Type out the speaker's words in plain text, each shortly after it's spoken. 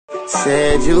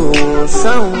Said you want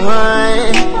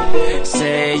someone.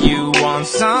 Said you want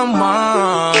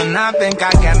someone. I think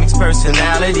I got mixed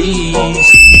personalities.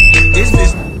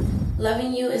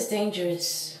 Loving you is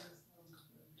dangerous.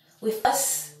 We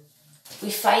fuss,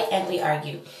 we fight, and we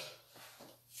argue.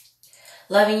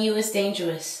 Loving you is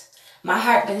dangerous. My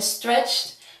heart been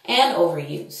stretched and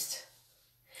overused.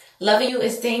 Loving you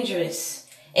is dangerous.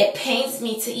 It pains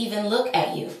me to even look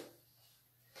at you.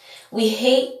 We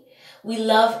hate, we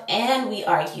love, and we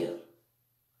argue.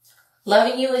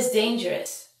 Loving you is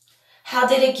dangerous. How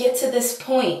did it get to this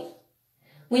point?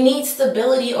 We need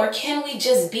stability, or can we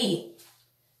just be?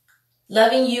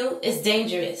 Loving you is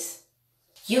dangerous.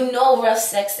 You know rough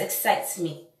sex excites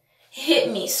me.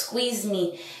 Hit me, squeeze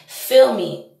me, feel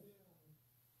me.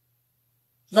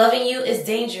 Loving you is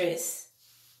dangerous.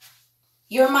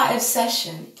 You're my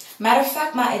obsession. Matter of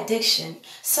fact, my addiction.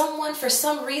 Someone, for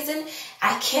some reason,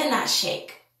 I cannot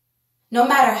shake. No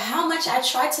matter how much I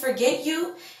try to forget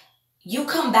you, you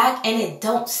come back and it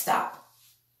don't stop.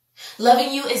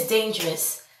 Loving you is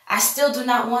dangerous. I still do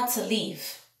not want to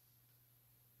leave.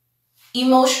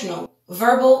 Emotional,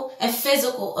 verbal, and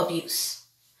physical abuse.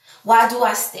 Why do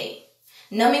I stay?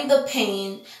 Numbing the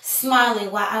pain,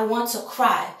 smiling while I want to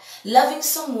cry, loving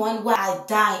someone while I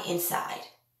die inside.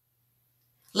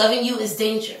 Loving you is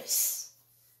dangerous.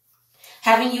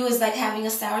 Having you is like having a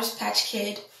Sour Patch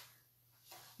Kid.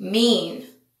 Mean,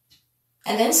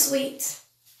 and then sweet.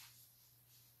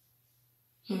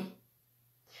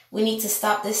 We need to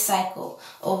stop this cycle,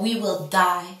 or we will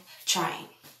die trying.